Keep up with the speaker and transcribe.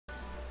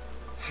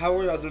How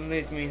are y'all doing today?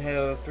 It's me,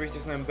 Halo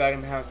 369 back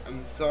in the house.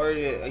 I'm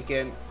sorry to,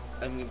 again,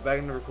 I'm back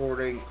in the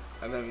recording.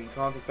 I'm having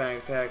constant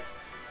panic attacks.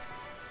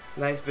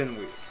 Life's been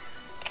weird.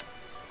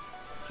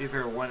 To be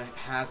fair, when it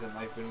hasn't,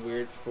 life's been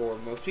weird for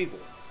most people.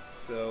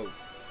 So,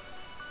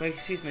 my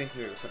excuse makes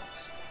zero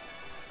sense.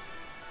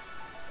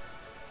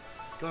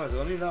 God, it's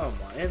only not on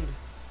my end.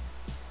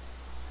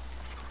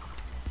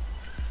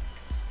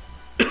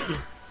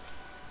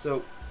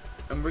 So,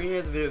 I'm bringing you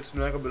guys a video of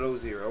subnautica Below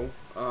Zero.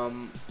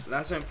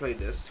 Last time I played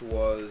this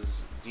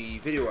was the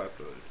video I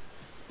uploaded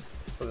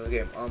for the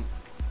game.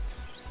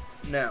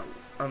 Now,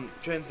 I'm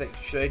trying to think,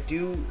 should I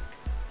do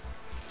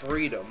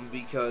Freedom?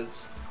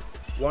 Because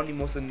one of the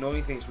most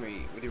annoying things for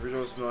me with the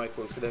original Subnautica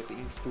was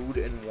collecting food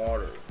and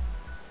water.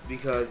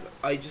 Because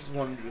I just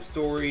wanted to do a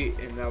story,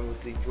 and that was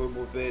the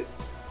enjoyable bit.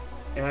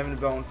 And having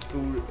to balance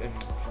food and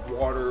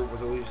water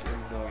was always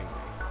annoying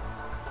me.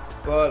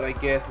 But I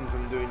guess since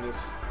I'm doing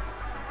this,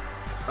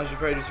 I should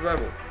probably do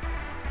survival.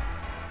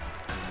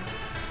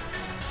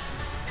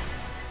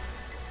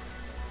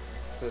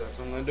 So that's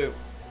what I'm gonna do.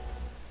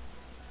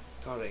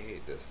 God, I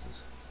hate this.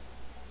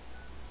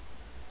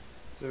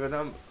 So right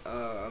now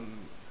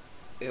I'm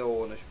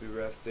ill and I should be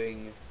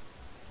resting.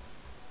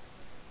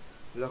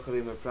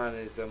 Luckily my plan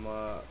is so I'm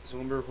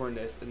gonna be recording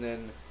this, and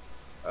then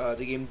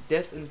the game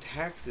Death and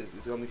Taxes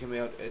is gonna be coming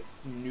out at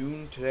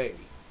noon today.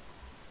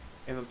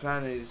 And my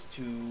plan is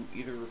to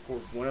either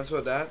record one episode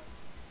of that,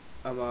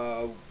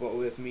 but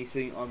with me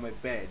sitting on my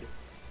bed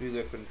using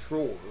a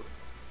controller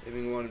if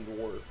I wanted to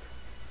work,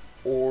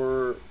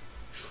 or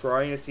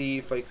trying to see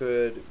if I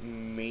could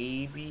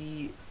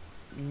maybe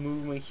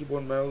move my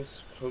keyboard and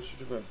mouse closer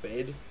to my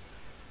bed.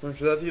 I'm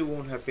sure that video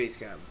won't have face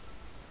cam,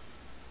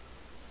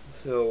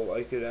 so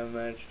I could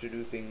manage to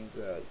do things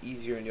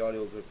easier and the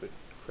audio a bit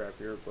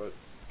crappier, but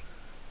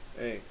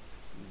hey,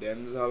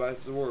 them's how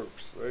life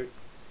works, right?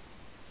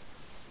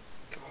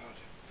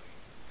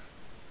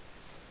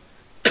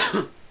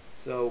 God.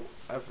 So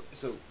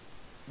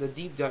the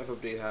deep dive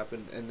update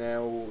happened, and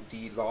now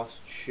the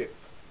lost ship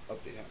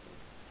update happened.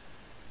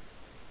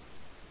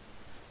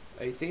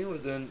 I think I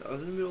was in the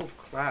middle of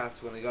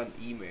class when I got an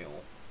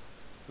email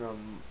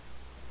from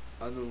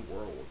Unknown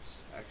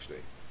Worlds,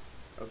 actually,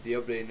 of the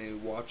update, and I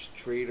watched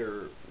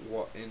Trader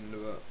in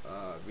the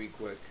real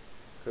quick,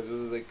 because it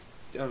was like,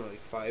 I don't know,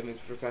 like 5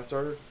 minutes before class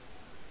started.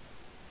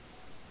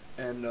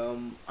 And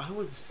I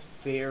was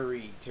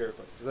very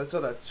terrified because I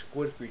saw that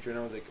squid creature and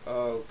I was like,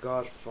 oh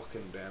god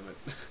fucking damn it.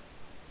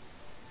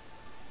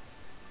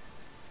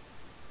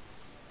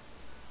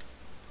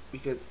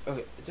 Because,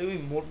 okay, it took me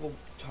multiple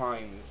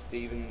times to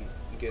even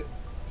get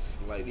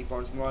slightly far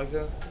into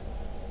Subnautica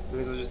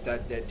because I was just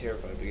that dead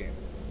terrified of the game.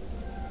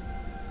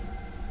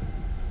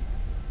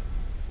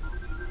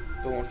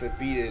 But once I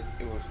beat it,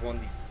 it was one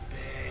of the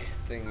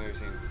best things I've ever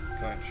seen.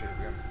 Come on, shit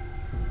again.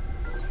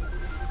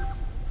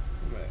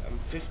 I'm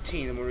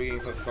 15, I'm already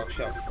getting fucked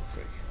shot, for fuck's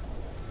sake.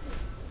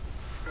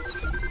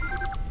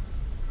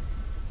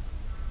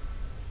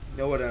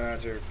 No other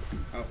answer.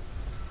 Oh.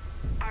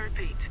 I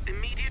repeat,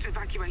 immediate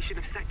evacuation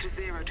of Sector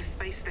 0 to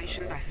Space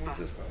Station Vespa. What's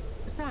this thing?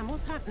 Sam,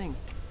 what's happening?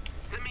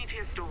 The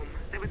meteor storm.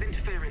 There was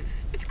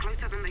interference. It's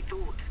closer than they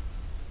thought.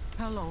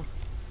 How long?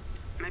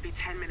 Maybe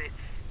 10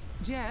 minutes.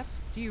 Jeff,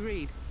 do you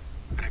read?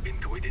 I've been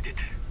tweeted it.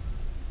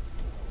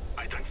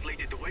 I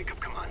translated the wake-up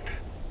command.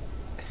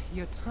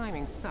 Your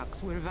timing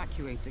sucks. We're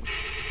evacuating.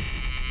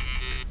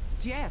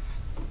 Jeff!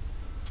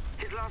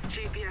 His last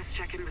GPS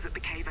check-in was at the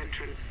cave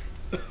entrance.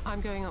 I'm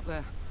going up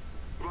there.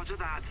 Roger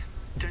that.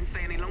 Don't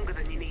stay any longer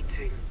than you need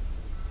to.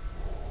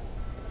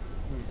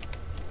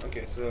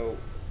 Okay, so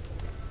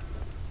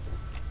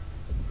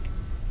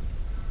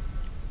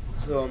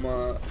from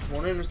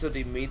what I understood,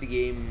 they made the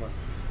game,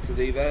 so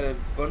they've added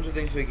a bunch of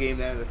things to the game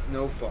that had a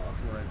snow fox,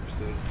 from what I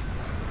understood.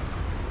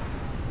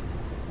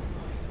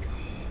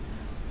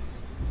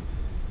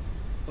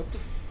 What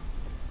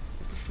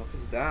the fuck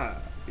is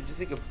that? It's just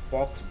like a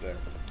box up there.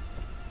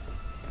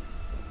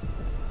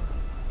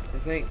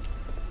 It's like,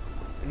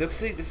 it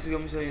looks like this is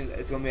gonna be something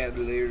that's gonna be added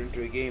later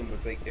into a game, but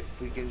it's like, if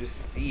we can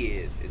just see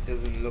it, it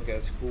doesn't look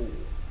as cool.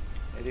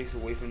 It takes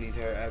away from the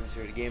entire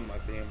atmosphere of the game, in my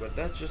opinion, but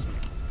that's just me.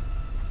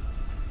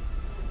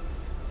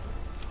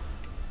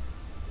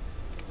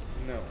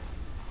 No.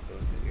 Don't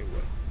think it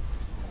would.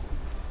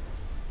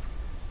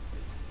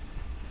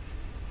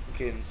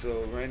 Okay, and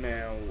so right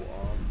now,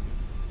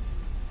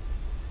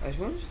 I just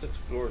want to just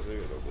explore this area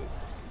a little bit.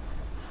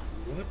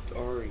 What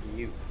are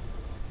you?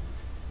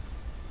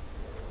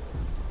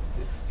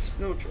 It's a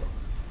snow truck.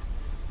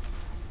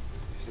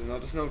 This is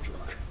not a snow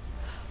truck.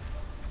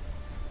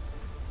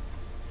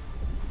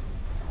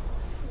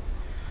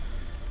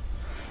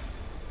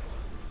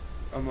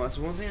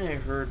 So one thing I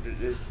heard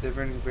that's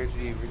different compared to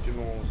the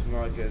original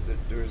Subnautica is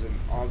that there's an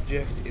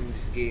object in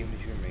this game that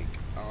you can make,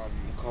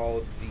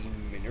 called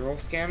the mineral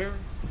scanner.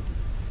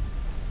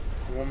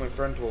 From what my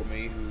friend told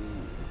me,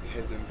 who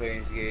has been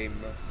playing this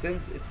game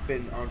since it's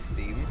been on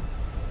Steam,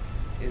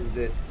 is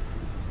that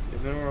the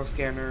mineral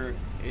scanner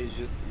is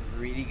just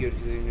really good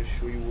because it can just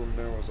show you where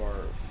minerals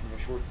are from a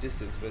short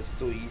distance, but it's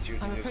still easier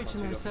than I'm just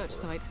approaching the once you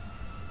research look for it. site.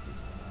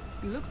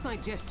 Looks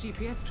like Jeff's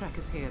GPS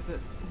tracker's here, but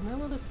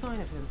no other sign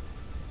of him.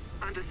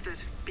 Understood.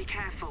 Be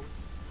careful.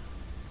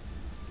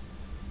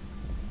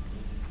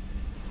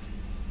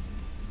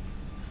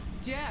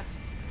 Jeff!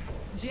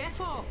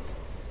 Jeff off!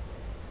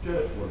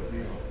 Jeff won't be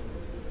on.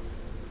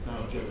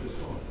 Now Jeff is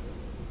gone.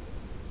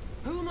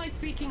 Who am I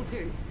speaking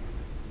to?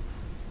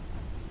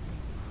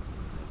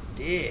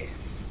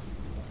 This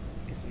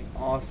is an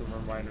awesome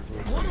reminder for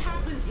What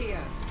happened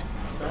here?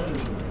 That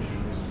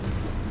information is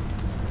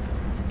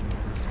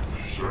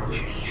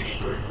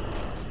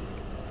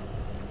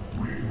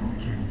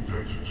rerouting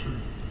data to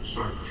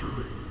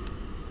Sanctuary.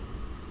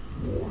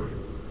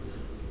 Warning.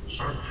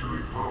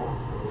 Sanctuary power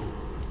low.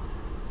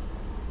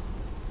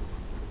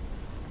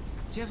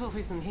 Jeffov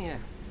isn't here.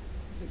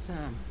 It's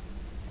Sam.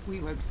 We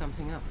woke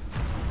something up.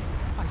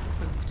 I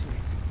spoke to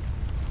it.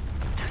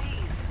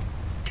 Please,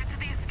 get to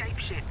the escape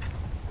ship.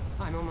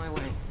 I'm on my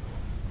way.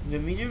 The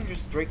medium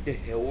just strike the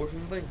hill or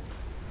something?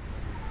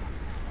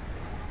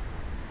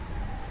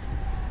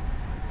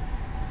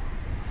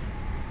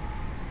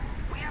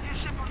 We have your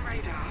ship on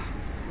radar.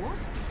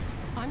 What?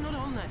 I'm not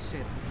on that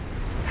ship.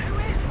 Who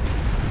is?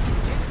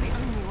 Jeff's the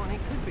only one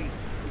it could be.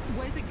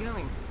 Where's it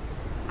going?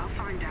 I'll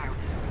find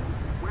out.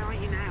 Where are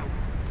you now?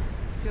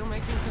 Still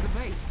making for the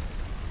base.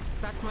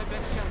 That's my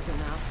best shelter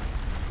now.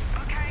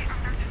 Okay,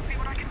 I'm going to see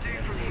what I can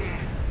do from here.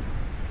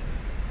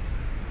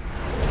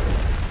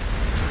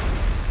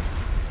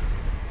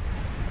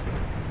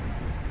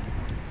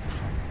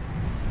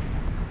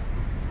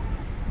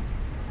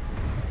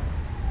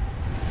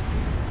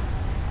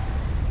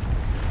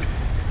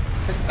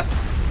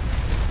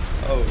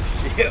 Oh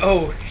shit,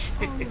 oh shit.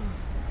 Oh, no.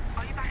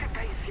 Are you back at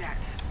base yet?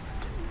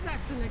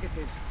 That's a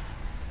negative.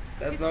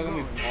 That's It's not gonna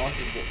gone. be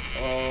possible.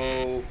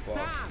 Oh fuck.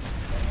 Sam!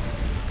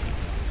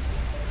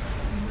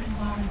 Your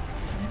environment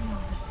is no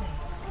longer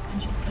safe, and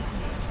your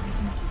PDA is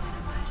rebooted in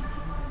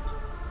emergency mode.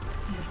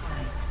 Be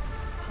advised,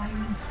 high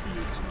wind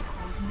speeds will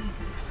cause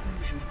lethal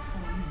exposure in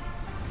 4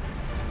 minutes.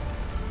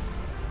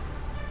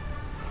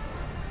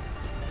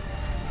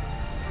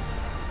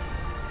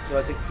 So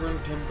at the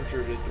current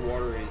temperature that the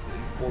water is,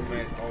 in 4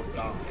 minutes I'll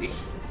die.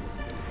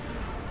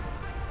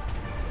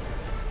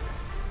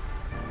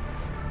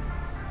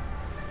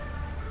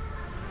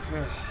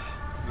 Man,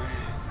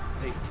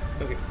 like,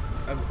 okay,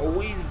 I've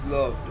always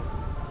loved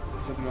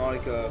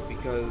Subnautica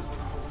because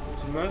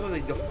Subnautica was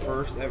like the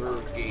first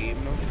ever game.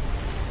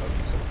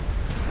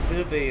 A bit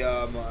of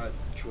a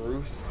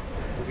truth.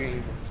 Okay,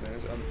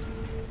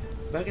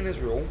 back in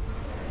Israel,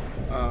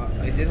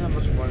 I didn't have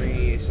much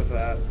money, stuff like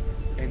that,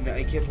 and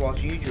I kept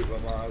watching YouTube.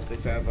 I was a big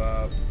fan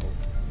of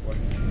what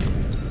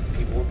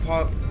people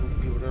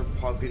that are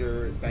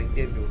popular back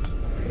then.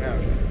 Now,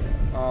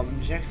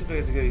 Jacksepticeye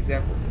is a good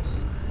example of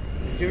this.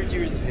 My favorite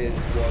series of his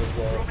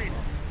was Robin,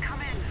 come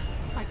in.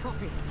 I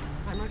copy.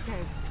 I'm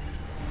okay.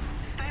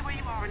 Stay where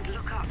you are and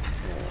look up.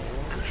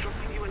 I'm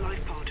dropping you a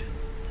life pod.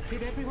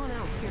 Did everyone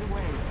else get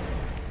away?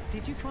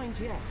 Did you find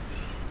Jeff?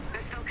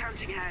 They're still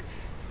counting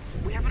heads.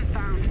 We haven't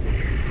found...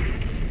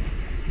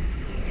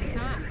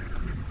 Sam!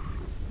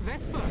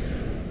 Vesper!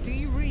 Do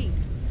you read?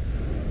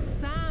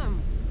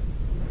 Sam!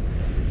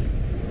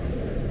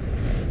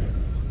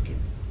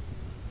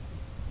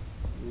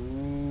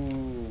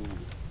 Ooh.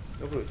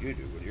 Look what you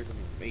do when you're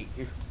coming to me.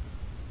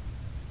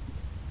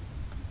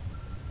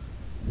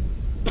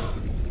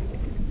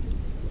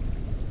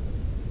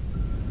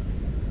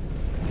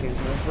 Okay,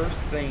 so my first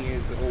thing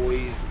is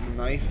always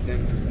knife,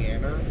 then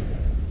scanner.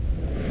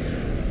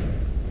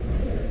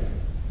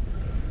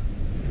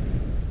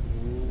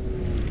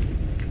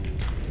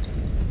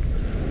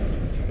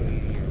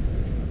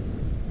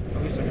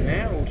 Okay, so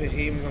now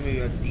titanium is gonna be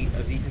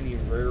a decently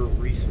rare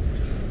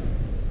resource.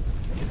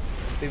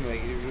 Thing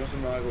like if you also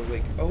know, I was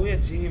like, oh yeah,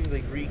 titanium is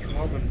like really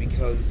common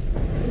because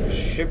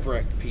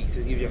shipwrecked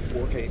pieces give you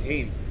 4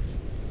 titanium.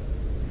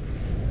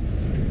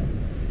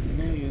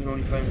 Now you can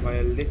only find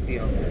via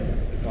lithium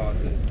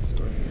deposits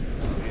or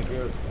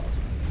rare deposits.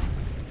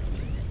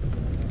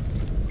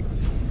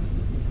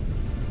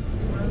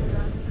 Well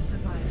done for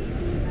surviving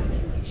the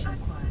evacuation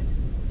quad.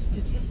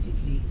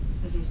 Statistically,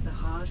 that is the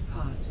hard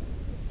part.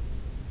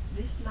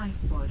 This life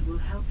pod will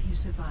help you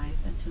survive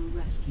until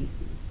rescue.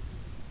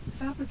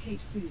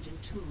 Fabricate food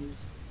and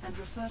tools, and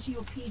refer to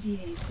your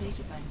PDA's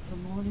databank for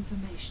more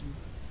information.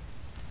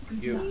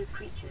 Good You. New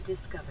creature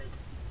discovered.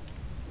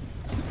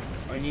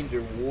 I need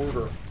their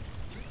water.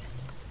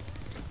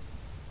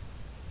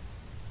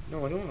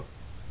 No, I don't want to.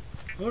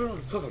 I don't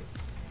want to cook them.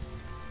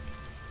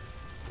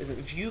 Listen,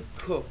 if you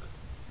cook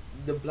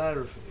the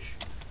bladderfish,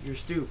 you're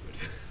stupid.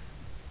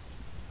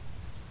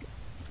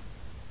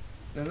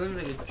 Now, that's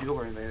not like a joke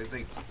or anything. It's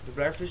like the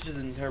bladderfish's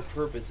entire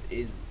purpose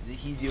is that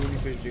he's the only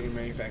fish that can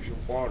manufacture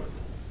water.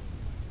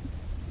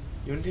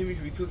 The only time you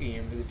should be cooking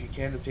him is if you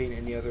can't obtain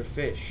any other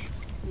fish,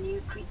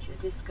 New creature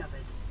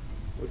discovered.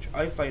 which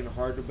I find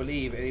hard to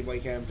believe anybody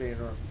can obtain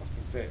another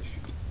fucking fish.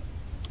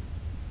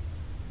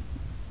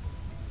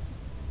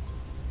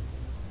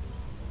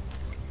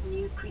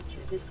 New creature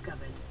discovered.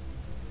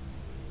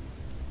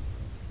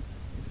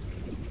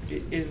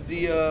 Is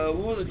the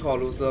what was it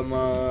called? It was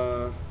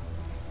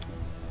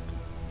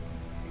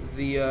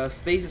the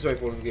stasis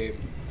rifle in the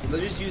game. I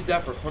just use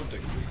that for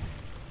hunting.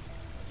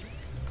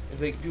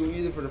 It's like, do you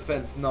use it for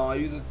defense? No, I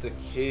use it to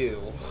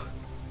kill.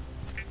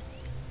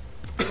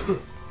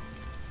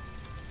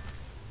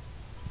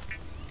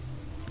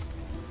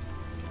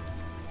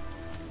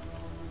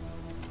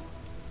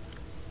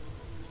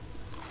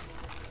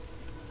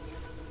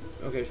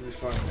 Okay, I should be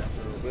fine now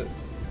for a little bit.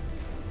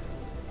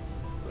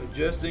 But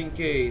just in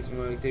case, I'm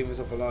gonna take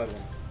myself a live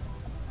one.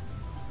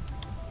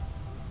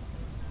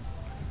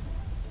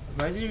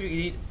 Imagine if you could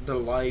eat the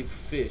live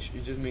fish,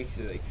 it just makes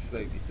you like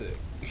slightly sick.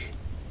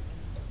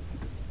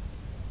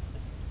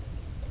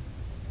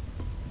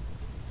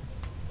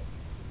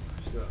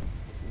 So,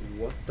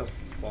 what the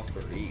fuck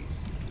are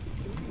these?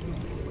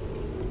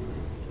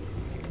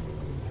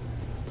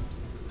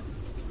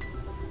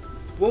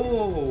 Whoa,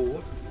 whoa, whoa,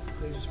 what?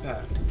 They just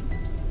passed.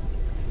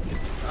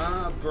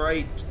 Ah,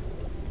 bright.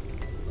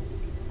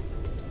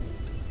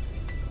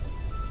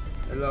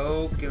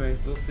 Hello, can I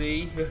still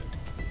see?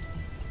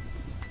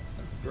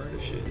 That's bright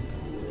as shit.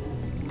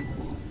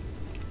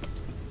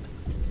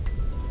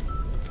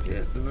 Yeah,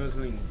 it's another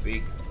something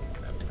big.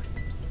 I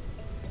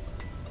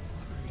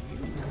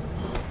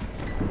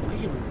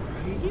can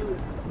ride you?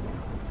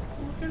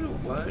 What kind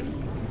of what?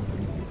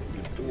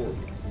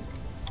 Adorable.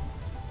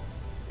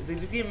 It's like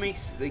this game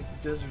makes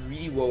does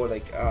really well with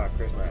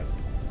Chris Mask.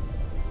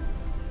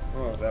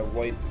 Oh, that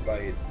white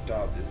light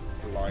top is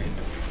blind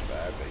and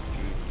bad, like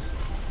Jesus.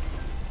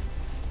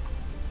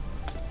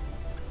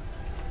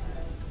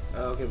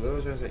 Okay, what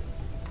was I trying to say?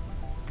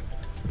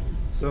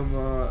 So,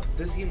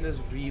 this game does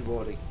really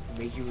well at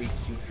making really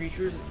cute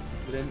creatures,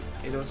 but then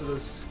it also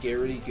does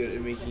scarily good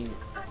at making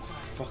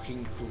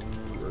fucking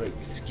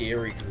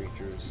scary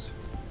creatures.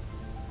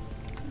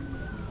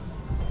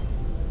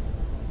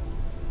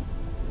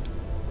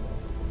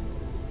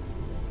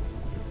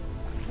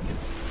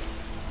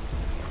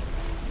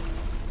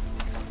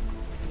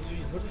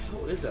 What the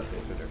hell is that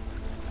place right there?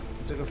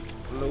 It's like a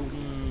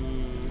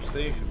floating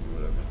station or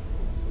whatever.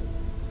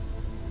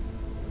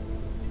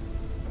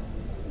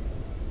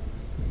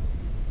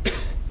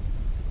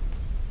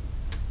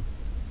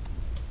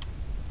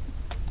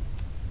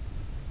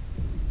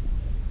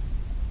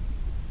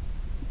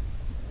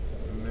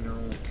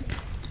 Mineral.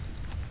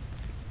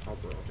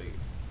 Hopper, I'll take it.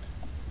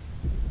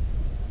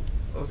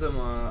 Also,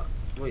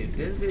 wait,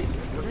 didn't say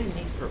what do I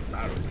need for a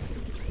battery?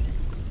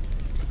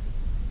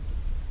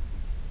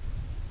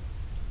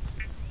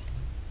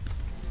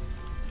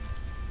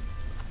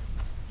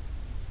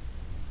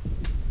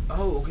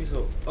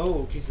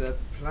 Okay, so that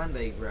plant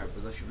that you grabbed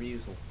was actually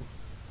useful.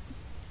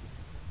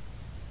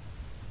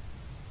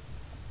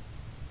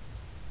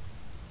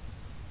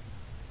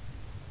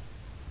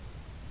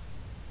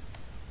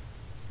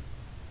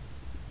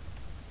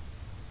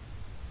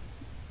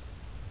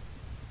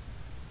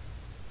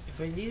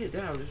 If I need it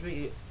then I'll just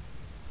make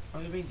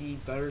the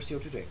battery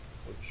CO2 tank,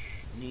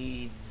 which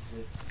needs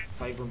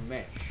fiber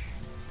mesh.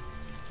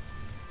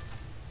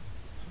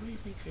 How do you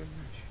make fiber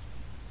mesh?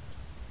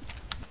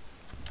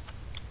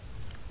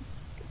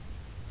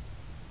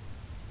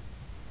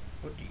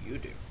 What do you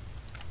do?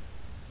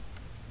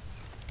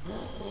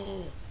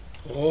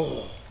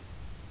 Oh,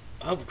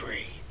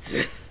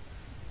 upgrades.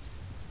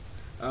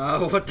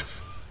 What the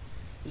f—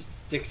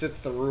 just sticks it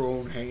through her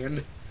own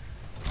hand.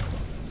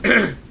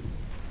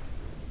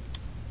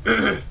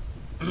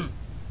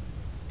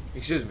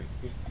 Excuse me.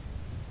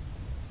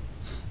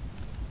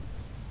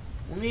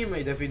 One game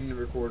I definitely didn't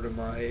record on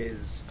my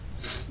is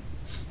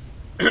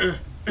I'm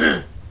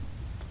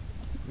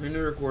gonna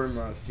record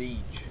my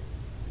Siege.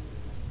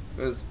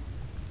 Because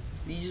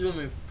Siege is one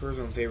of my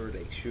personal favorite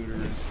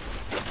shooters.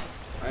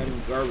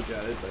 I'm garbage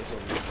at it, but I still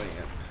enjoy playing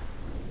it.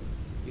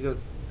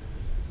 Because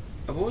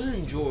I've always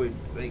enjoyed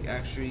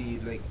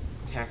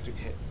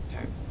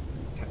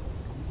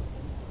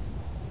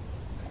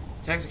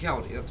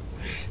tacticality, that's the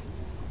word.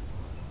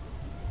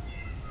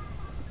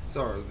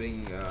 Sorry, I was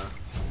being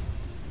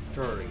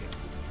retarded again.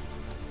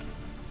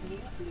 New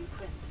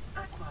blueprint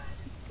acquired.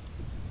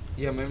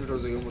 Yeah, my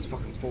inventory's almost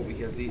fucking full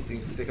because these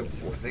things take up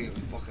 4 things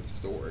of fucking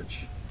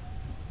storage.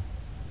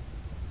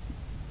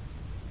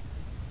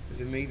 If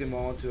you make them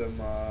all to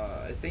them,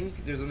 I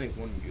think there's only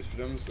one use for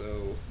them,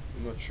 so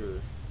I'm not sure.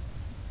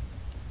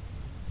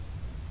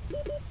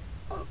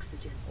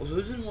 Oxygen. Also,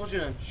 I've been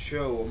watching a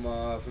show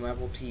from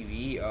Apple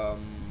TV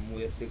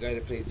with the guy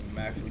that plays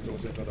Max from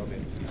Tulsa, Philadelphia.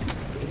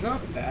 It's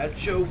not a bad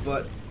show,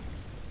 but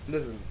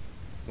listen,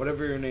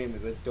 whatever your name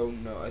is, I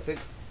don't know. I think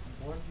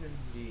I don't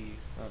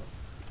know.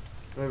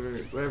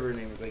 Whatever your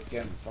name is, I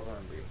can't fucking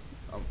remember you.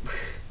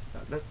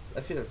 I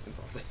feel that's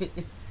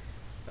insulting.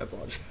 I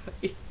apologize.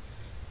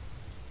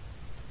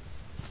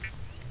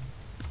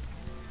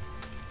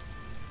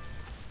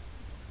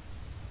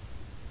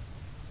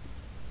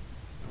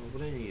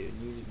 What I need it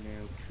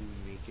now to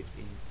make it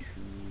into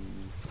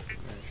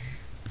fucking mesh.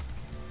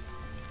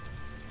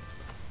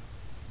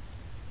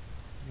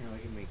 Now I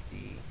can make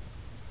the.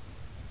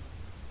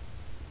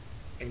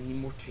 I need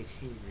more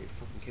titanium. Are you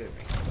fucking kidding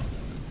me?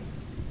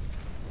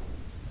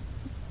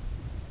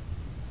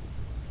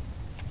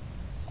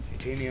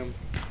 Titanium.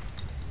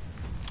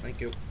 Thank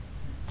you.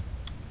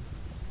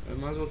 I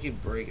might as well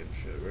keep breaking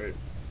shit, right?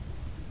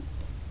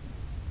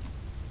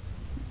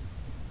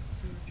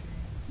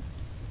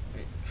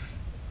 Wait.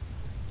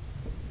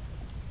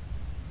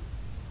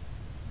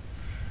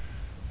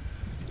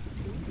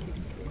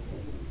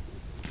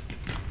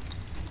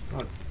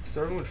 God,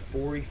 starting with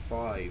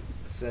 45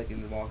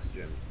 seconds of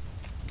oxygen.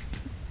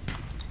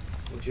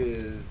 Which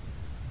is,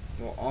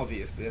 well,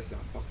 obviously that's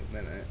not a fucking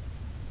minute.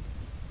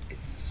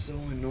 It's so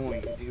annoying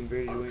because you can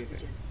barely do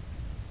anything.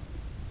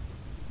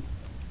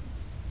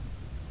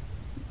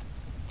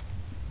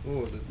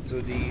 What was it?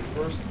 So the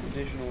first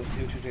additional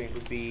CO2 tank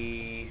would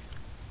be...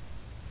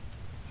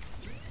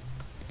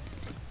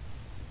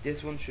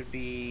 This one should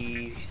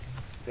be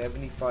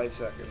 75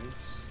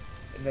 seconds.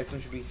 The next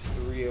one should be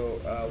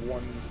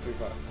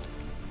 135.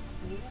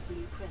 New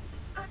blueprint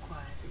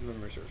acquired.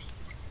 Memory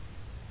source.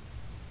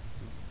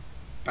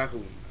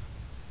 Bahoon.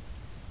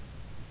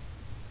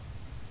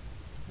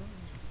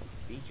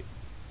 Beacon.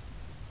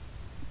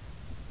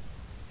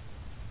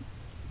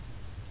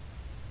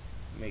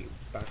 Make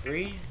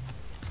battery.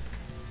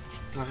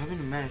 God, having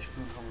to manage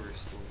food hunger is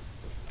still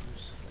the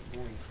most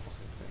annoying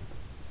fucking thing.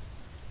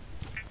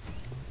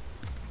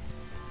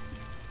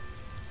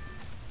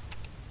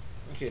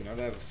 Okay, now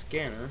that I have a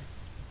scanner,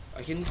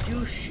 I can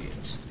do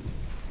shit.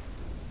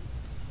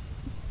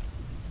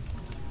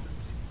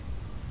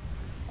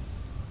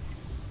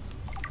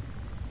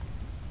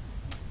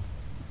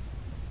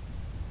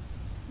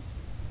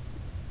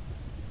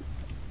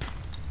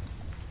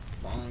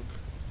 Bonk.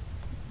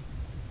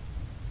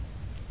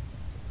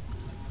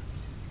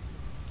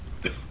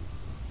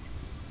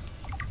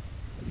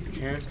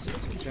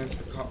 Chance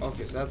for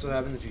okay, so that's what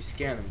happens if you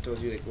scan them. It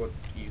tells you like what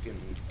you can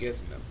get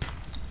from them.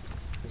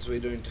 This way you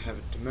don't need to have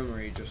it to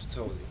memory, it just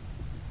tells you.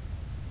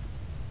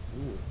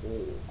 Ooh, oh.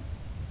 Ooh,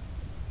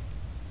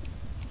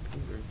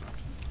 very hot.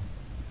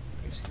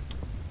 Very skinny.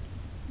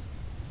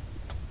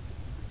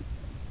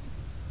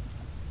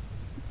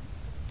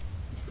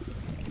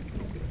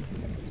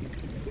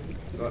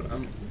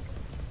 God,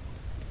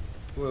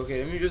 well,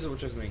 okay, let me just double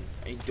check something.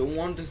 I don't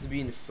want this to be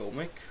in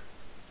filmic.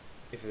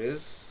 If it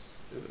is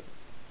it?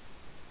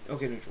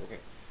 Okay, neutral, okay.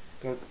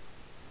 Because,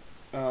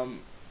 a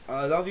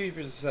lot of you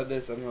have said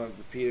this, I'm going to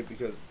repeat it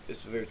because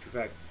it's a very true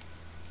fact.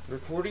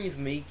 Recordings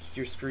make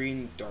your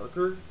screen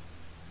darker.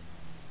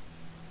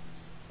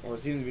 Or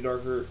it seems to be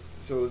darker.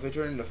 So if I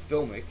turn into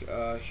filmic,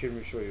 here, let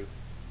me show you.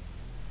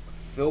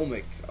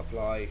 Filmic,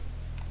 apply.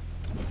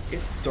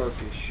 It's dark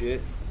as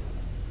shit.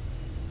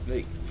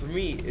 Like, for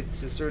me,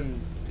 it's a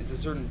certain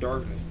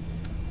darkness.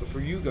 But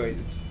for you guys,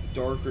 it's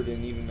darker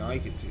than even I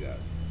could see that.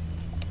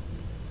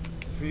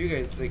 For you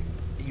guys, it's like,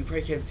 you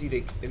probably can't see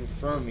like in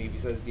front of me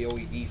besides the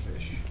LED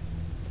fish.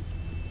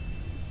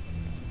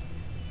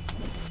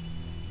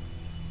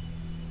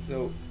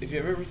 So if you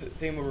ever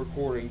think about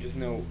recording, just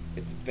know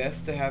it's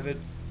best to have it,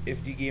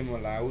 if the game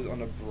allows, on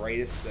the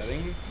brightest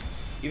setting,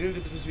 even if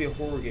it's supposed to be a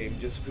horror game,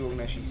 just so people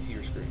can actually see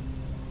your screen.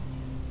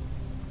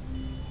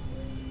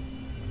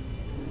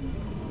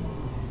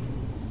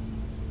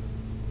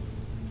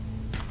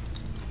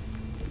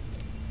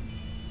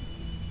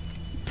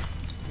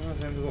 Now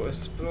time to go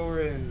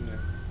exploring.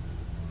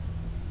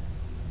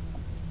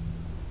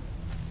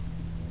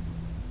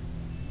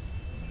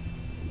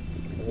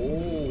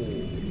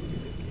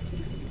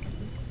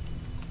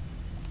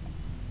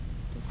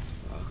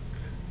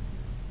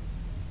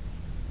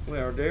 Wait,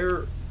 are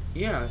there...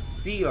 Yeah,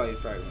 sea life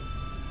fragment.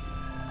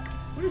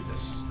 What is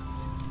this?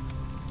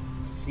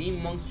 Sea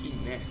monkey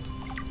nest.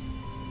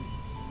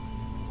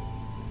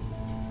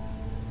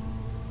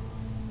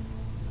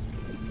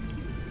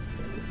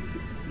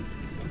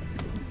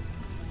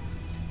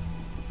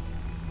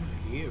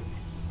 Here.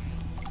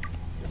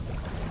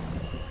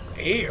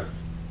 Air.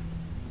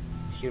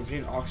 You can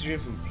obtain oxygen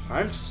from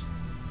plants?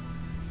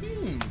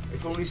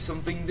 If only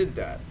something did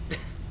that.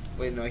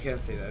 Wait, no, I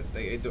can't say that.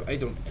 Like, I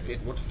don't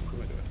edit. What the fuck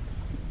am I doing?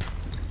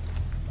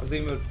 I was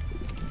thinking about...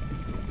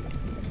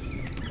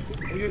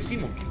 Oh, you're a sea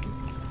monkey.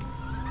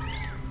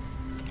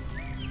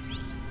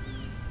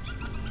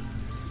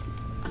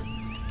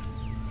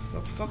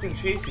 Stop fucking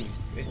chasing me,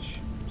 bitch.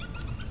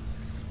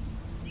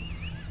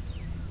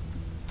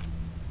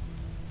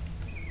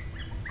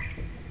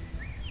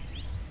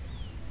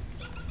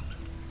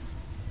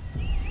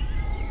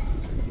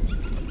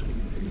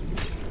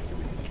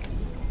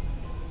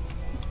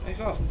 Back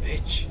off,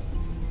 bitch.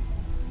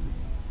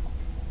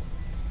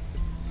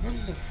 What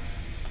the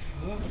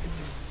fuck is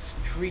this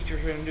creature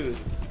trying to do?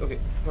 Okay,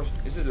 question,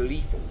 is it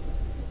lethal?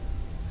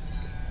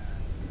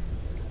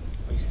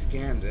 I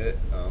scanned it.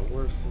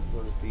 Where the fuck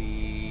was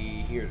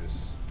the... Here it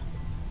is.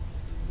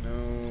 No,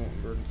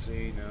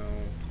 emergency,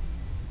 no.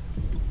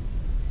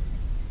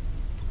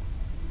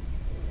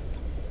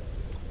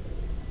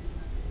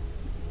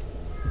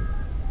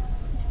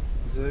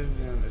 Zoom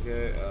in,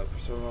 okay,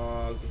 persona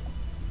log.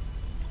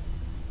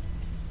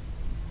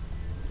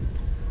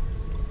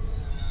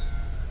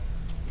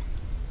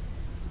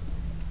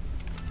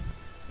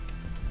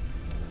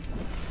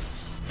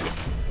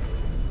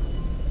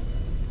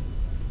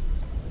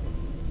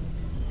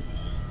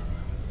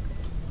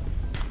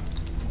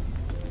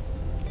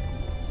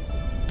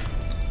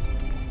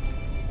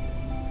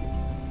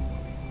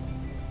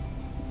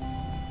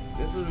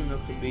 doesn't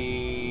look to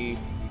be.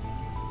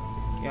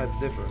 Yeah, it's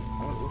different.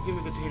 What can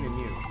we contain in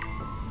here?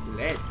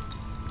 Lead.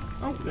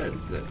 Oh, lead.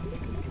 It's it.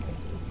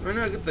 Right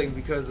now, a good thing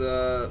because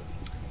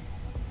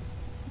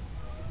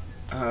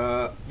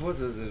what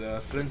is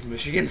it? Flint,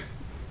 Michigan.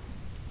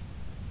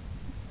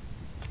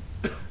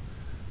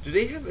 Do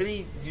they have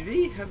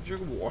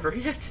drinkable water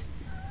yet?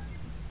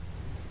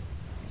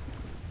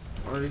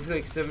 Or are these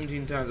like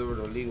 17 times over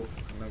the legal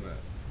fucking limit?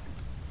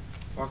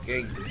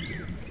 Fucking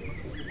bitch,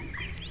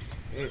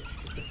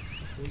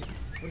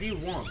 what do you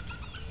want?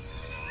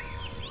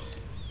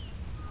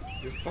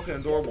 You're fucking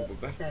adorable,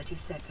 but back 30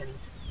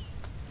 seconds.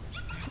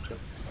 the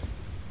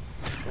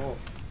fuck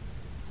off.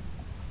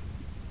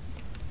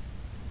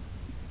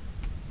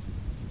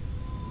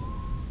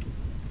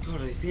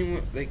 God, I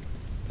think like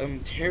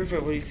I'm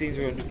terrified what these things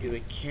are gonna do because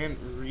I can't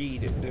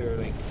read their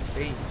like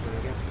face, but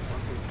I can't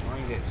fucking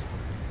find it.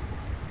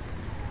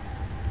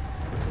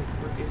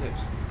 Where is it?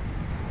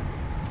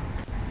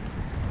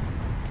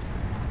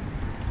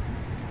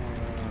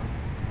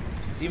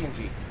 Sea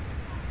monkey.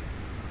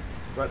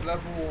 Red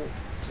level,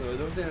 so I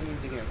don't think that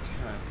means I can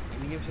attack.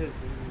 Medium says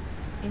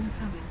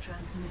Incoming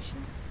transmission.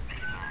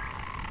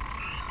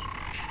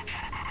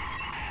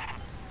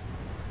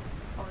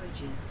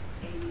 Origin,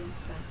 alien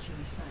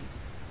sanctuary site.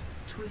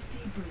 Twisty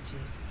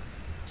bridges,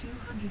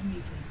 200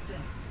 meters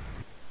depth.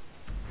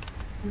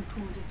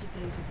 Recorded to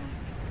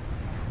databank.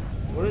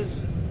 what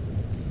is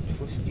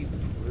twisty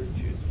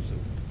bridges? So,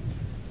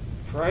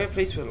 probably a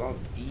place with a lot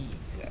of D's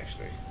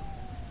actually.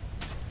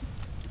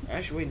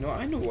 Actually, wait, no,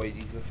 I know why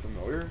these look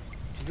familiar.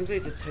 These look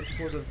like the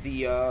tentacles of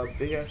the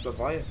big ass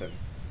Leviathan.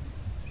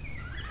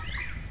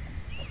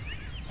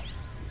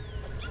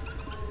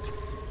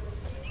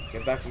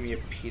 Get back from me, you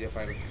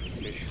pedophile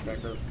fish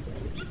fecker.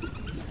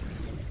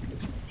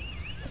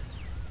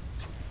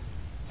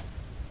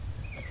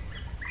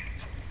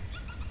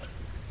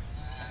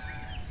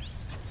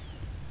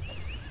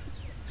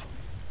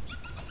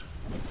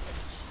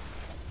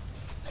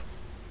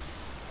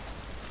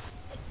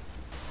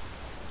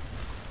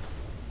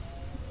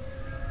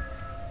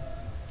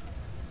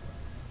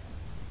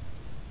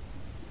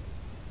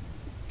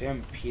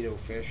 Damn pedo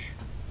fish.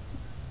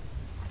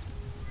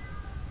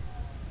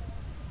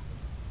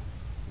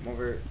 Come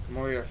over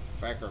here,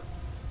 fecker.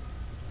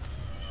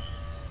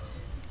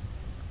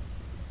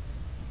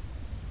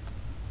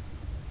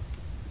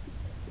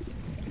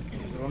 If I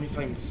could only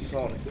find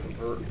salt, I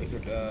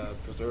could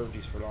preserve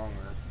these for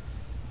longer.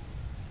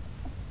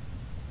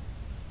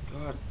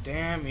 God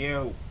damn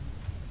you.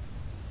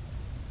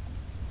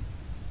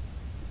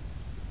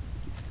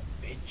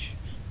 Bitch.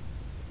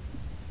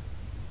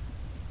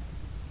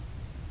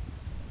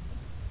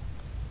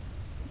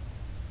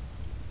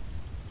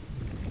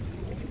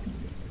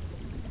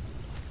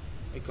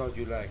 God,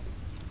 you lag.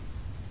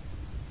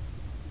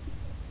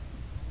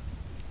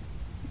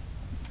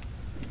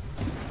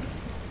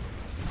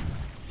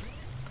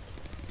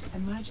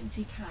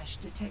 Emergency cache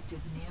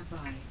detected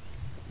nearby.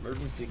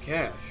 Emergency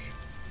cache.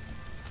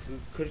 It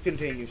could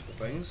contain useful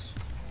things.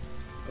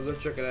 I'll go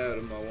check it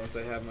out once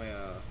I have my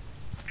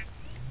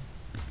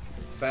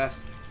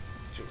fast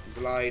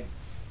glide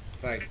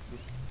thing.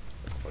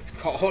 What's it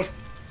called?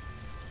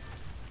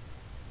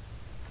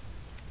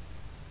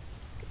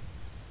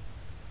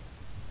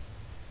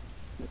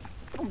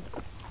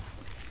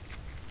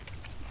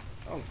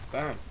 Oh,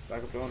 bam.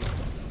 Back up donut.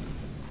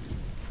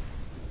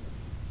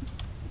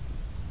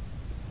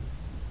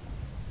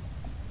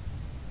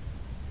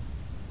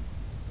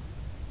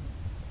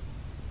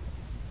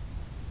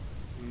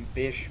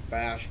 Bish,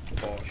 bash,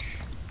 bosh.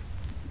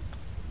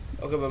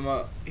 Okay,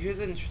 but here's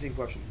an interesting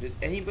question. Did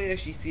anybody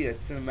actually see that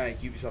cinematic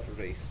Ubisoft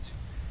released?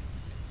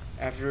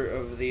 After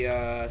of the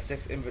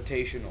 6th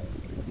Invitational?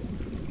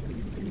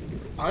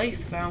 I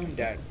found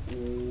that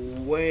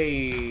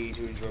way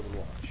too enjoyable to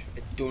watch.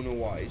 I don't know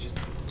why.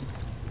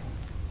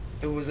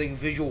 It was like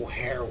visual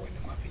heroin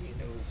in my opinion.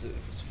 It was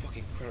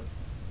fucking incredible.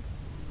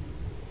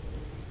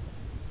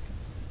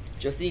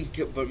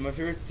 But my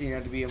favorite scene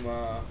had to be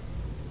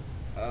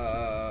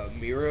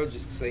Miro,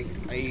 just cause like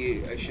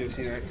I should have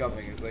seen that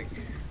coming. It's like,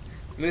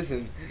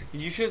 listen,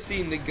 you should have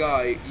seen the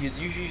guy. You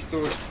usually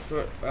throws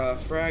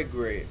frag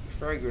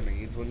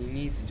grenades when he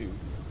needs to.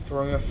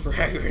 Throwing a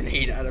frag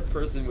grenade at a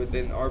person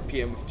within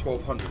RPM of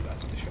 1200.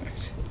 That's an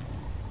effect.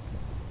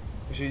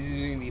 She's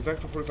using the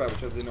Vector 45,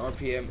 which has an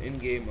RPM in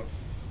game of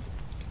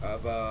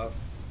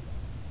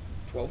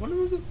 1200,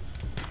 was it?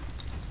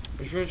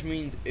 Which pretty much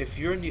means if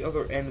you're in the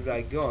other end of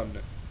that gun,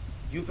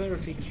 you better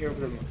take care of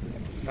them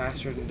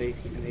faster than they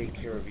can take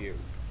care of you.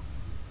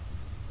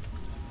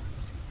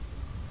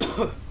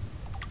 God,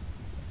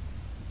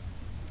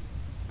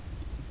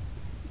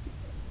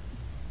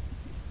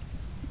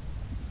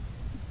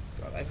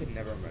 I could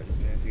never imagine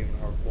playing this game in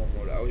hardcore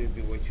mode. I would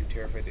be way too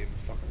terrified to even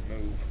fucking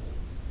move.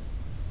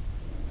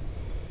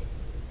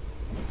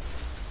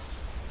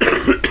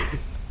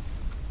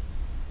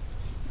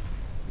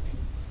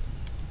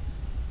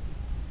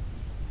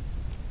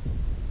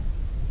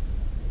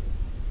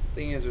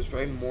 Thing is, there's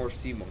probably more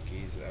sea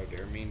monkeys out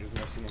there. I mean, there's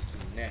more sea monkeys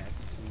in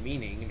nests,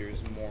 meaning there's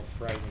more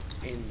fragments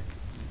in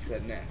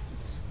said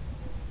nests.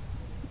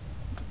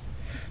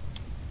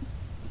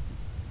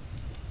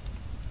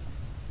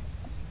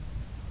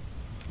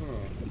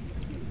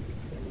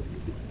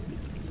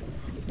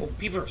 Oh,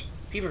 peepers!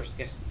 Peepers!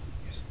 Yes.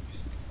 Yes.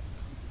 Yes.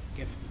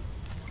 Give.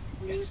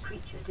 New Yes.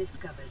 creature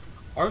discovered.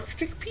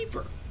 Arctic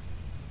peeper.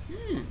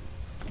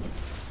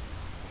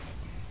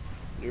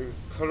 Their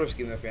color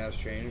scheme definitely has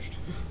changed.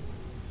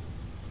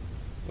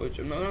 Which,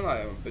 I'm not gonna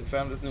lie, I'm a big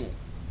fan of this new one.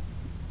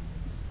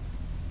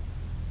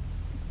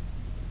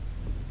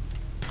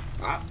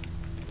 Ah!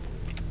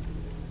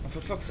 Oh,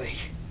 for fuck's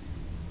sake.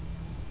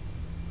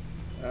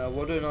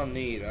 What do I not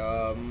need?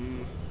 I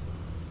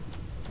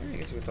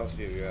guess we can toss a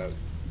few of you out.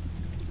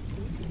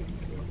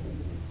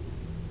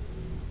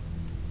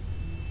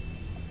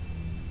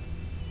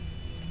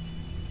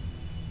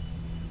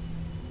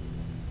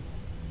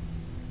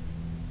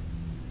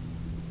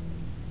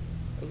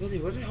 Really,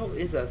 what the hell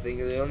is that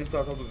thing? I only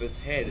saw top of its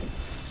head.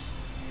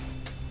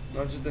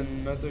 No, it's just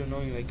another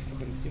annoying, like,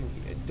 fucking steam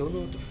monkey. I don't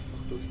know what the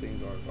fuck those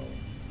things are called.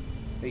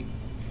 Like,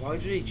 why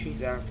do they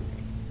chase after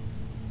me?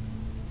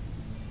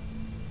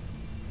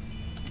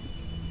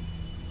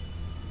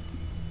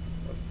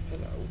 Oh,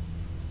 hello.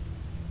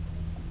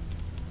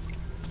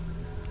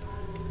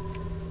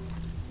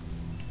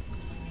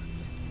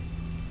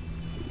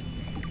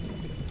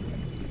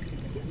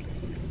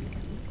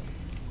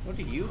 What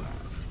do you have?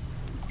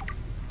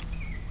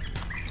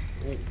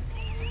 Oh.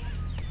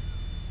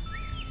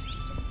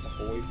 Fuck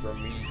away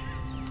from me.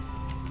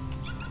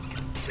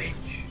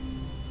 Bitch.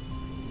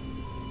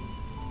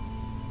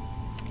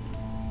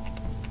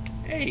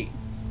 Hey!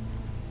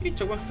 You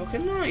took my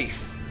fucking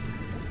knife!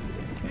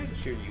 Back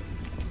here, you.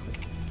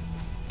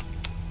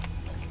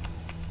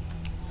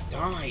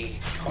 Die,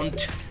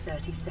 cunt!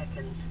 30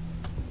 seconds.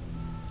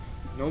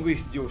 Nobody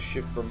steals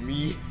shit from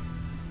me.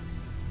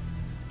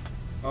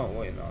 Oh,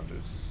 wait, no,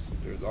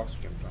 there's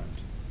oxygen plant.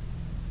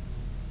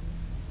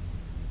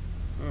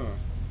 Huh.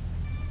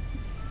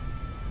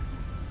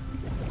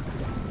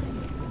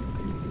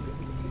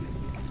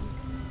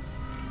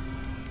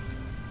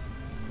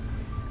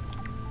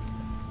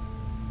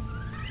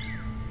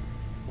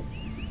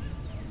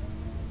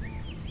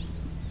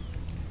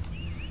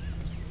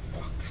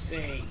 Fuck's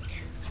sake.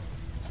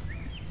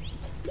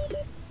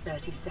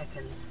 30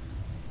 seconds.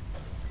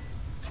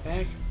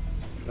 Back?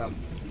 No,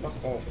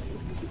 fuck off.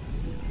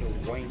 You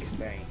wank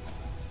stain.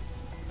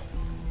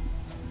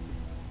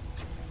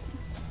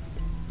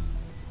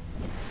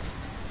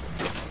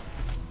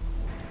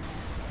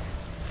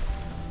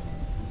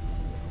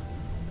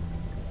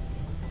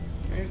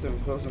 Maybe I'm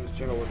close enough to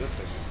check out what this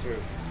thing is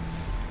too.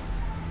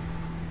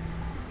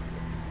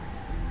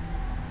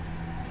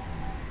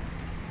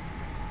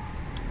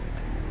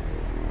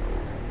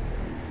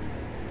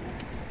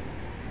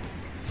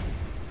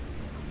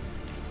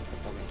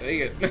 Fucking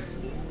take it. I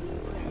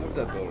love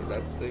that builder.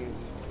 That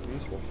thing's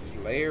useful.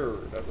 Flare.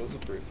 That's also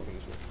pretty fucking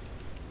useful.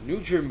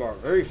 Nutrient bar.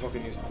 Very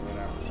fucking useful right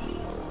now.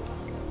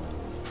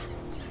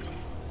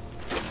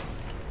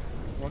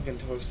 I can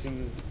tell this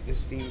seems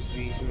to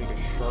be something like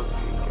a shark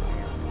tank in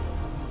here.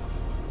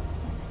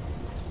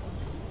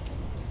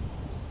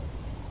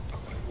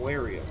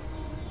 Aquarium.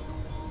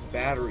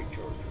 Battery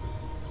charger.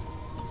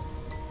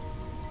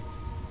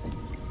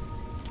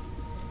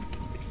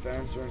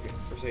 Advanced circuit.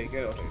 First aid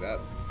kit, I'll take that.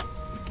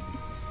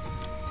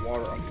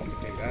 Water, I'll fucking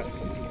take that.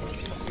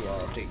 You are,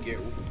 I'll take you.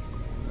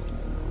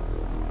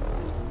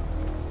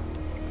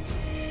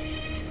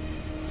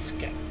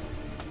 Scan.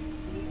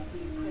 New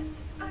blueprint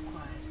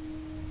acquired.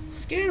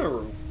 Scanner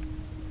room.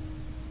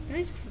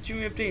 I just let you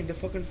update the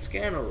fucking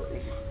scanner room.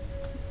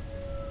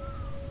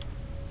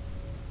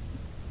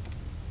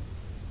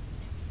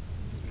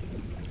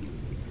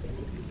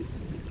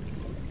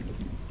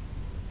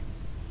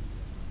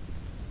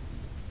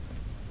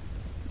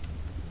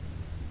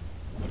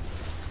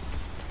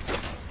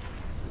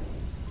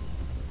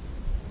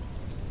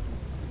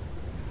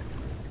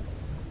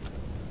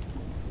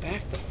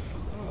 Back the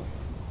fuck off.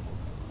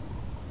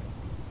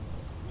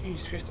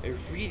 Jesus Christ, I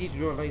really do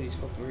not like these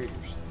fucking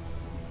raiders.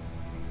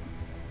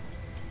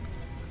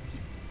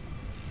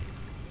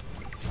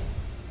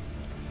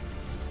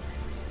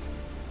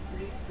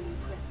 New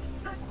blueprint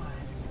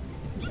acquired.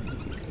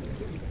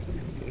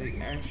 They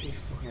actually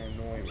fucking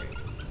annoy me.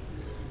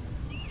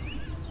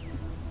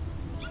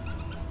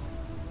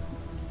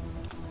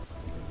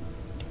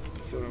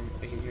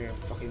 I can hear him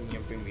fucking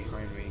jumping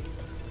behind me.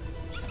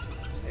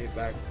 Stay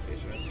back,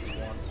 bitch, unless you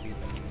want to be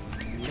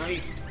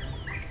knifed.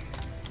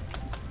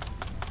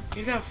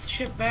 Give that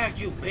shit back,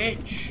 you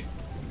bitch!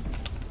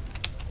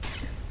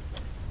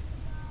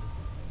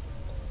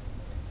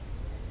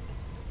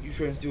 You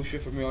trying to steal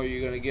shit from me, all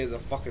you're gonna get is a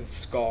fucking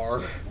scar.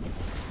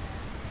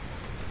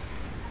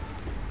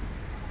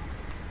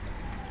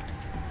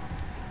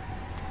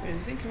 Wait, does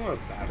this thing come out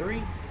of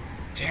battery?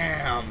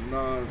 Damn,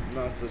 no,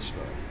 not such stuff.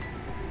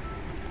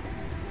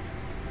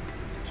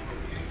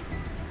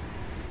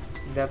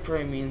 That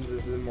probably means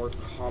this is a more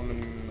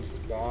common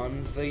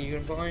spawn thing you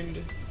can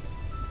find.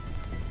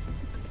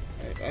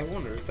 I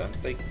wonder, is that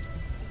like...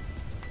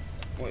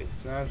 Wait,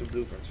 it's not the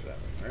blueprints for that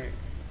one, right?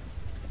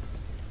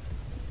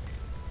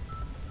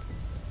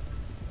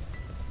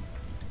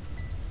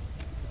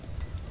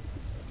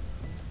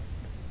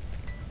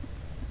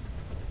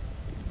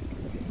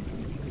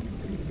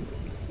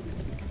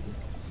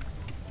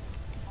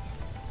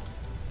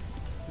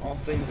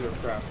 things that are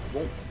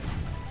craftable.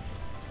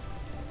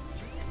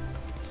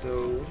 So,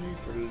 what do we need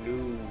for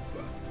lube?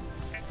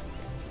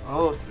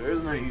 Oh, so there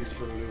is no use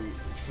for lube.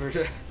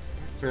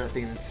 For that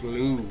thing that's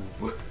lube.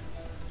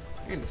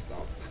 I need to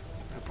stop.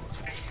 I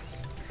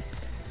apologize.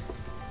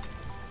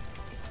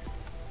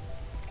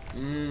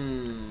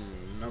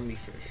 Nummy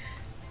fish.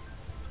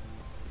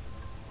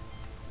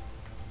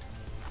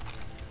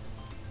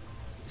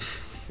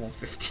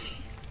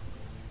 $1.50.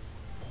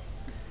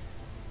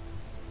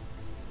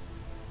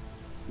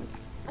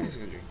 I'm just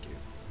gonna drink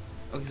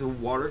it. Okay, so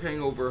water can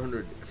go over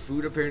 100.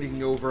 Food apparently can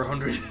go over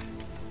 100.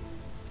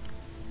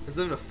 That's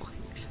not even a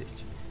fucking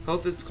glitch.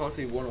 Health is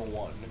costing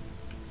 101.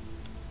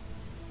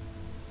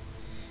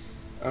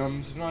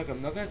 So like,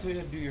 I'm not gonna tell you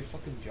how to do your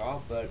fucking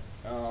job, but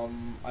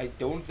I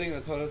don't think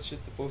that's how that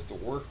shit's supposed to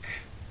work.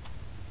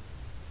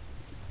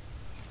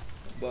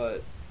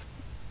 But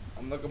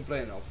I'm not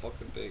complaining. I'll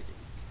fucking take it.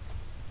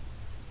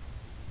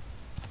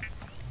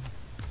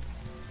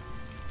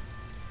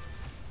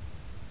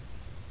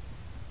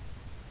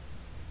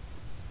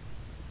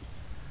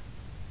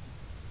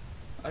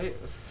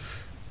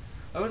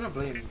 I wouldn't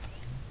blame,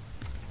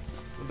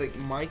 like,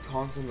 my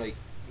constant, like,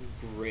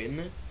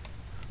 grin.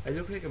 I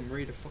look like I'm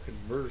ready to fucking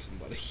murder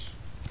somebody.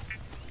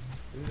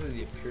 This is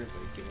the appearance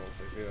I give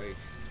off, I feel like.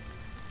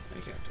 I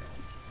can't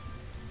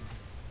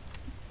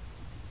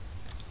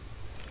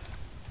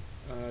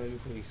tell. Let me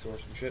quickly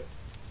source some shit.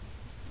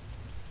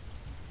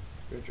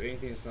 Don't do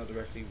anything that's not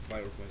directly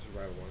vital to my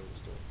survival while I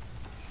was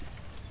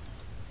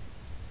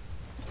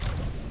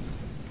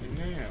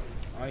doing. And now,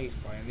 I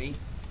finally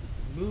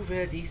move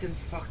at a decent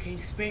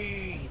fucking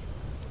speed.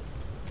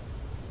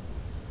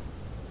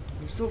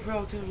 I'm still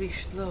relatively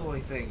slow, I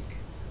think.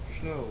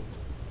 Slow.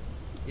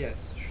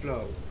 Yes,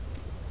 slow.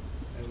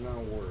 That's not a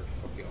word.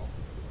 Fuck y'all.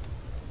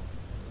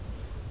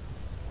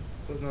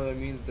 Because now that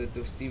means that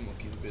those steam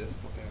monkeys will be just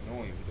fucking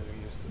annoying because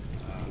they're just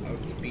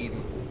outspeed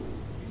and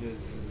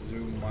just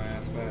zoom my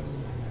ass past.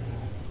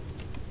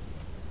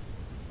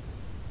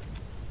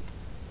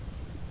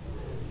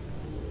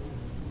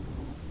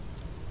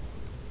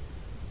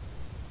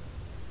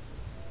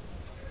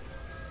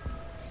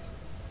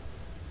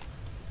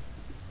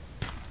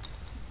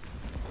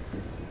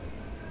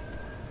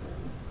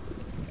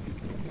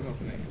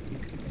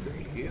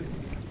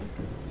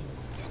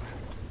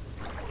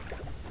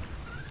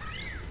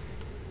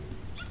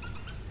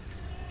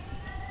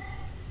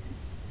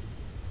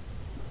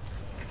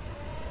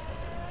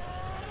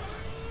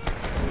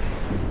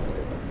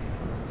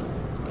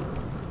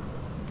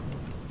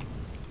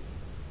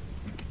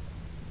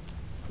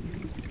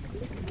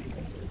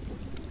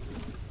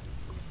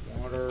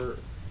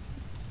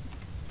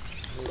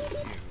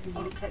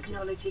 New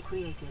technology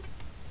created.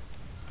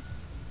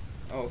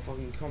 Oh,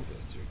 fucking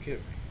compass, you're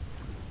kidding me.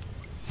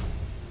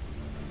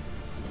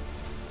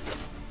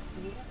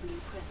 New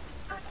blueprint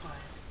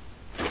acquired.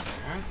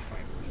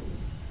 Pathfinder tool.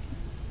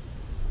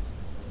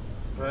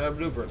 Try a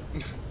blueprint.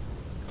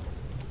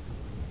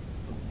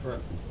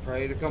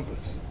 Try the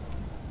compass.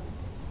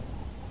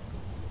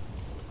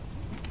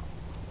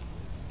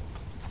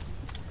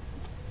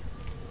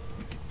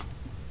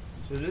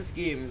 So this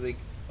game is like,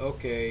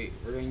 okay,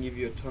 we're gonna give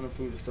you a ton of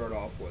food to start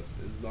off with,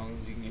 as long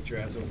as you can get your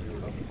ass over here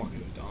without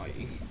fucking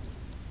dying.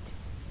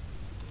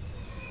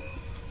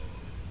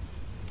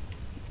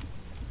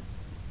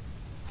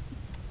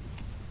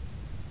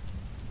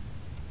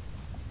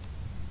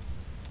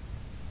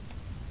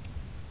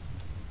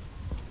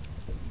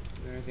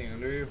 Is there anything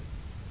under you?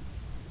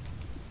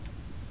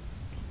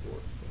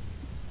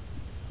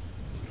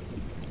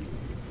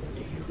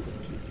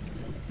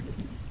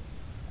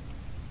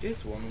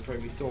 This one will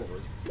probably be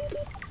silver.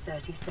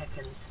 30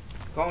 seconds.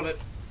 Called it.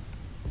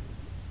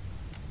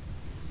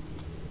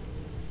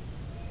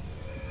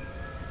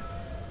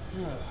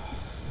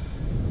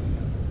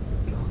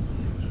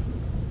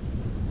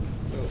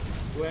 So,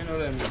 do I know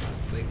that I'm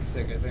like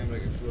sick? I think I'm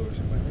like a flu or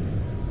something.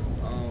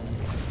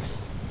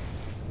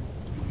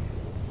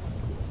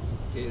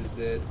 Is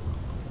that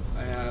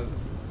I have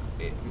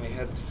my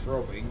head's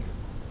throbbing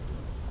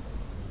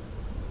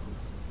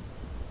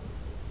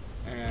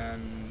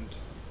and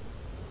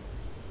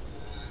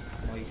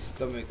my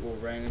stomach will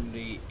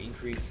randomly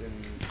increase in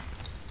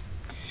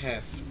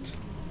heft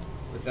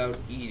without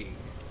eating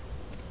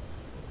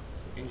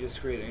and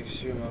just create an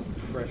extreme amount of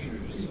pressure.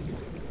 Just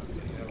what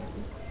the hell?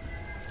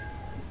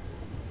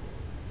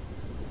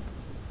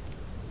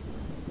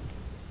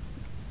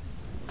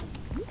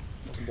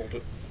 Fucking bolt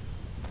it.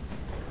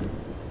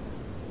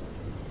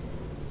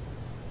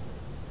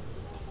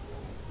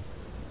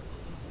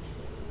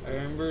 I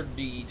remember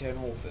the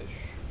 10-hole fish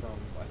from,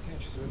 I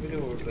think it's a video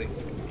where it was like,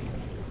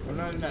 well,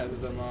 not even that, it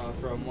was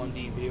from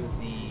 1D videos,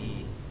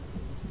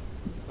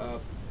 the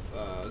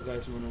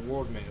guys from the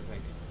World made, I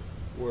think,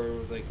 where it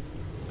was like,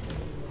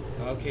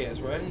 okay, as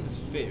we're adding this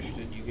fish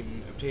that you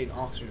can obtain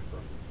oxygen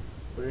from,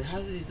 but it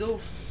has these little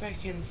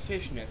fucking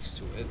fish next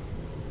to it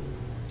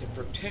to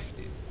protect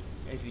it,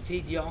 and if you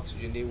take the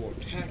oxygen, they will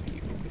attack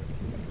you.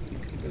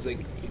 It's like,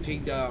 you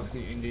take the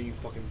oxygen and then you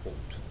fucking bolt.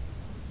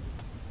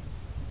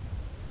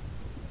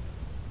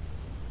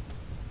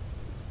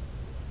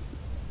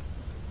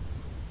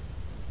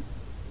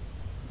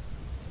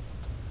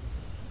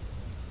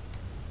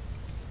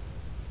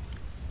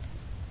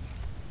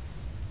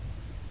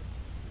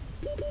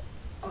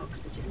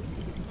 Oxygen.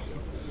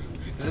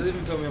 It doesn't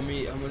even tell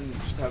me how many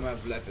time I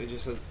have left. It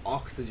just says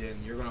oxygen.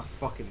 You're gonna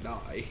fucking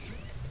die.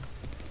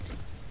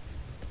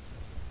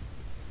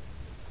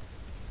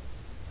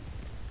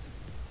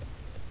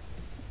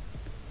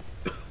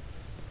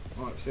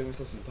 Alright, save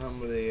myself some time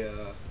with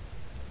a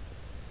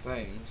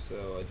thing, so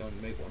I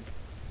don't make one.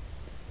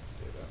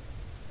 Do that.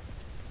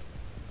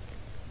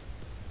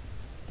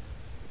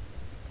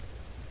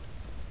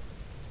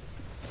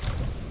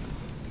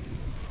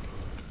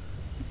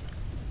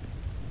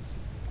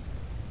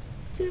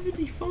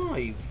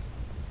 $75.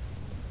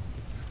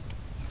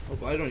 Oh,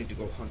 but I don't need to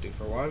go hunting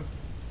for a while.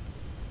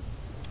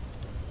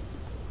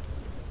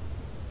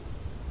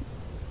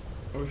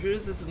 Or sure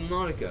this is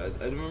Subnautica.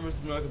 I don't remember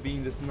Subnautica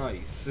being this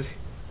nice.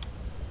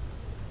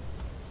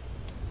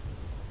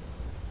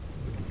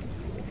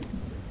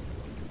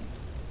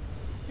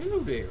 Hello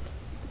there.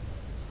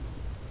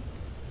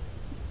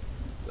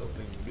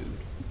 Opening dude.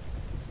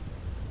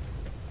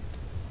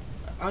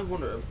 I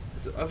wonder.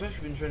 So I've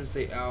actually been trying to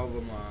say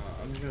album.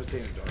 I'm trying to say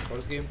in the Dark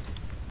Forest game.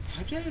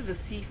 Have you added a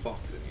sea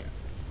fox in yet?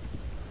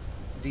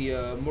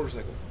 The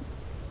motorcycle.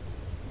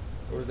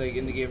 Or was like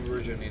in the game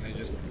originally, and I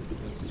just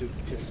was too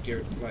piss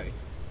scared to play.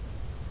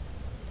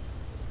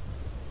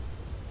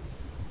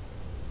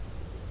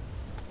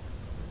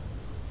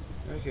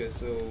 Okay,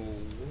 so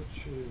what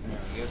should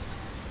I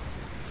guess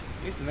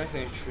the next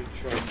thing I should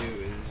try to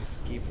do is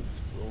just keep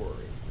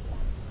exploring.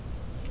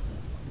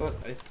 But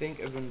I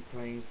think I've been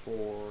playing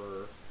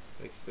for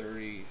like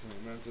 30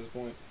 something minutes at this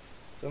point.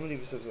 So I'm gonna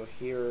leave this episode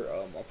here.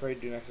 I'll probably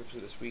do the next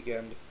episode this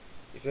weekend.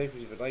 If you like,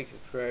 please leave a like,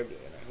 subscribe,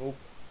 and I hope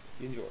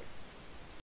you enjoy.